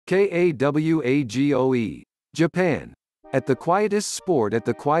KAWAGOE. Japan. At the quietest sport at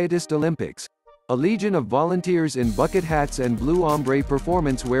the quietest Olympics, a legion of volunteers in bucket hats and blue ombré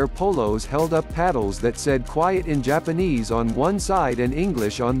performance wear polos held up paddles that said quiet in Japanese on one side and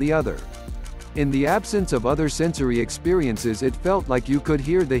English on the other. In the absence of other sensory experiences, it felt like you could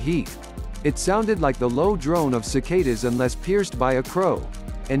hear the heat. It sounded like the low drone of cicadas unless pierced by a crow,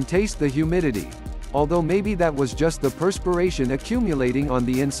 and taste the humidity. Although maybe that was just the perspiration accumulating on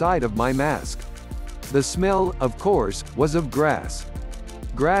the inside of my mask. The smell, of course, was of grass.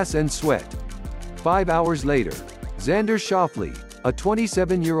 Grass and sweat. 5 hours later, Xander Schauffele, a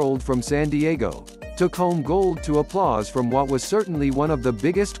 27-year-old from San Diego, took home gold to applause from what was certainly one of the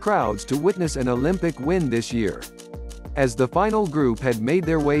biggest crowds to witness an Olympic win this year. As the final group had made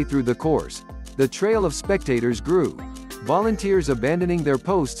their way through the course, the trail of spectators grew, volunteers abandoning their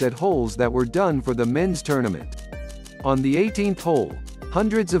posts at holes that were done for the men's tournament. On the 18th hole,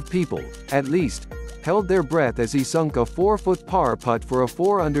 hundreds of people, at least, held their breath as he sunk a 4-foot par putt for a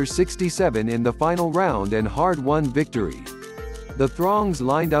 4 under 67 in the final round and hard-won victory. The throngs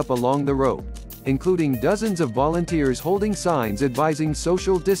lined up along the rope, including dozens of volunteers holding signs advising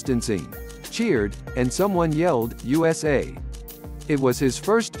social distancing, cheered, and someone yelled, USA. It was his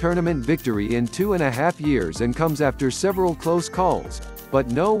first tournament victory in 2.5 years and comes after several close calls, but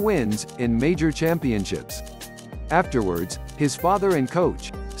no wins, in major championships. Afterwards, his father and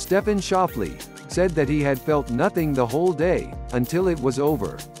coach, Stefan Schauffele, said that he had felt nothing the whole day, until it was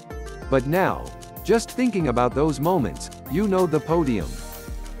over. But now, just thinking about those moments, you know the podium.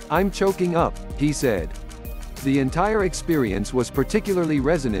 I'm choking up, he said. The entire experience was particularly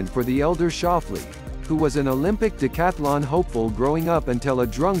resonant for the elder Schauffele, who was an Olympic decathlon hopeful growing up until a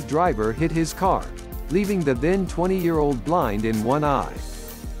drunk driver hit his car, leaving the then 20-year-old blind in one eye.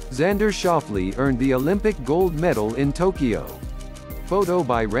 Xander Schauffele earned the Olympic gold medal in Tokyo. Photo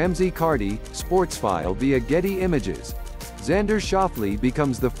by Ramsey Cardy, Sportsfile via Getty Images. Xander Schauffele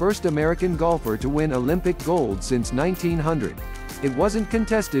becomes the first American golfer to win Olympic gold since 1900. It wasn't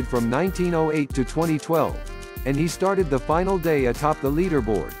contested from 1908 to 2012, and he started the final day atop the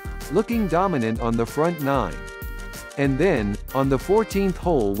leaderboard, looking dominant on the front 9. And then, on the 14th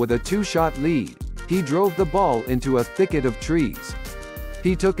hole with a 2-shot lead, he drove the ball into a thicket of trees.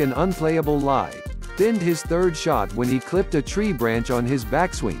 He took an unplayable lie, thinned his third shot when he clipped a tree branch on his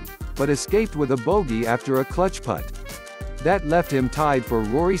backswing, but escaped with a bogey after a clutch putt. That left him tied for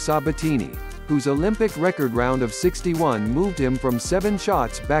Rory Sabbatini, whose Olympic record round of 61 moved him from 7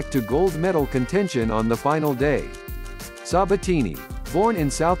 shots back to gold medal contention on the final day. Sabbatini, born in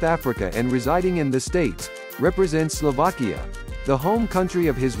South Africa and residing in the States, represents Slovakia, the home country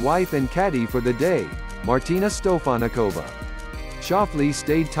of his wife and caddy for the day, Martina Stofanikova. Schauffele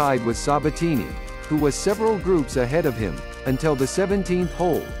stayed tied with Sabbatini, who was several groups ahead of him, until the 17th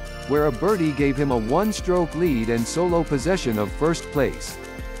hole, where a birdie gave him a 1-stroke lead and solo possession of first place.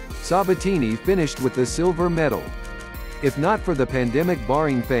 Sabbatini finished with the silver medal. If not for the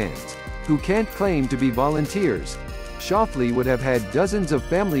pandemic-barring fans, who can't claim to be volunteers, Schauffele would have had dozens of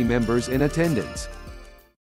family members in attendance.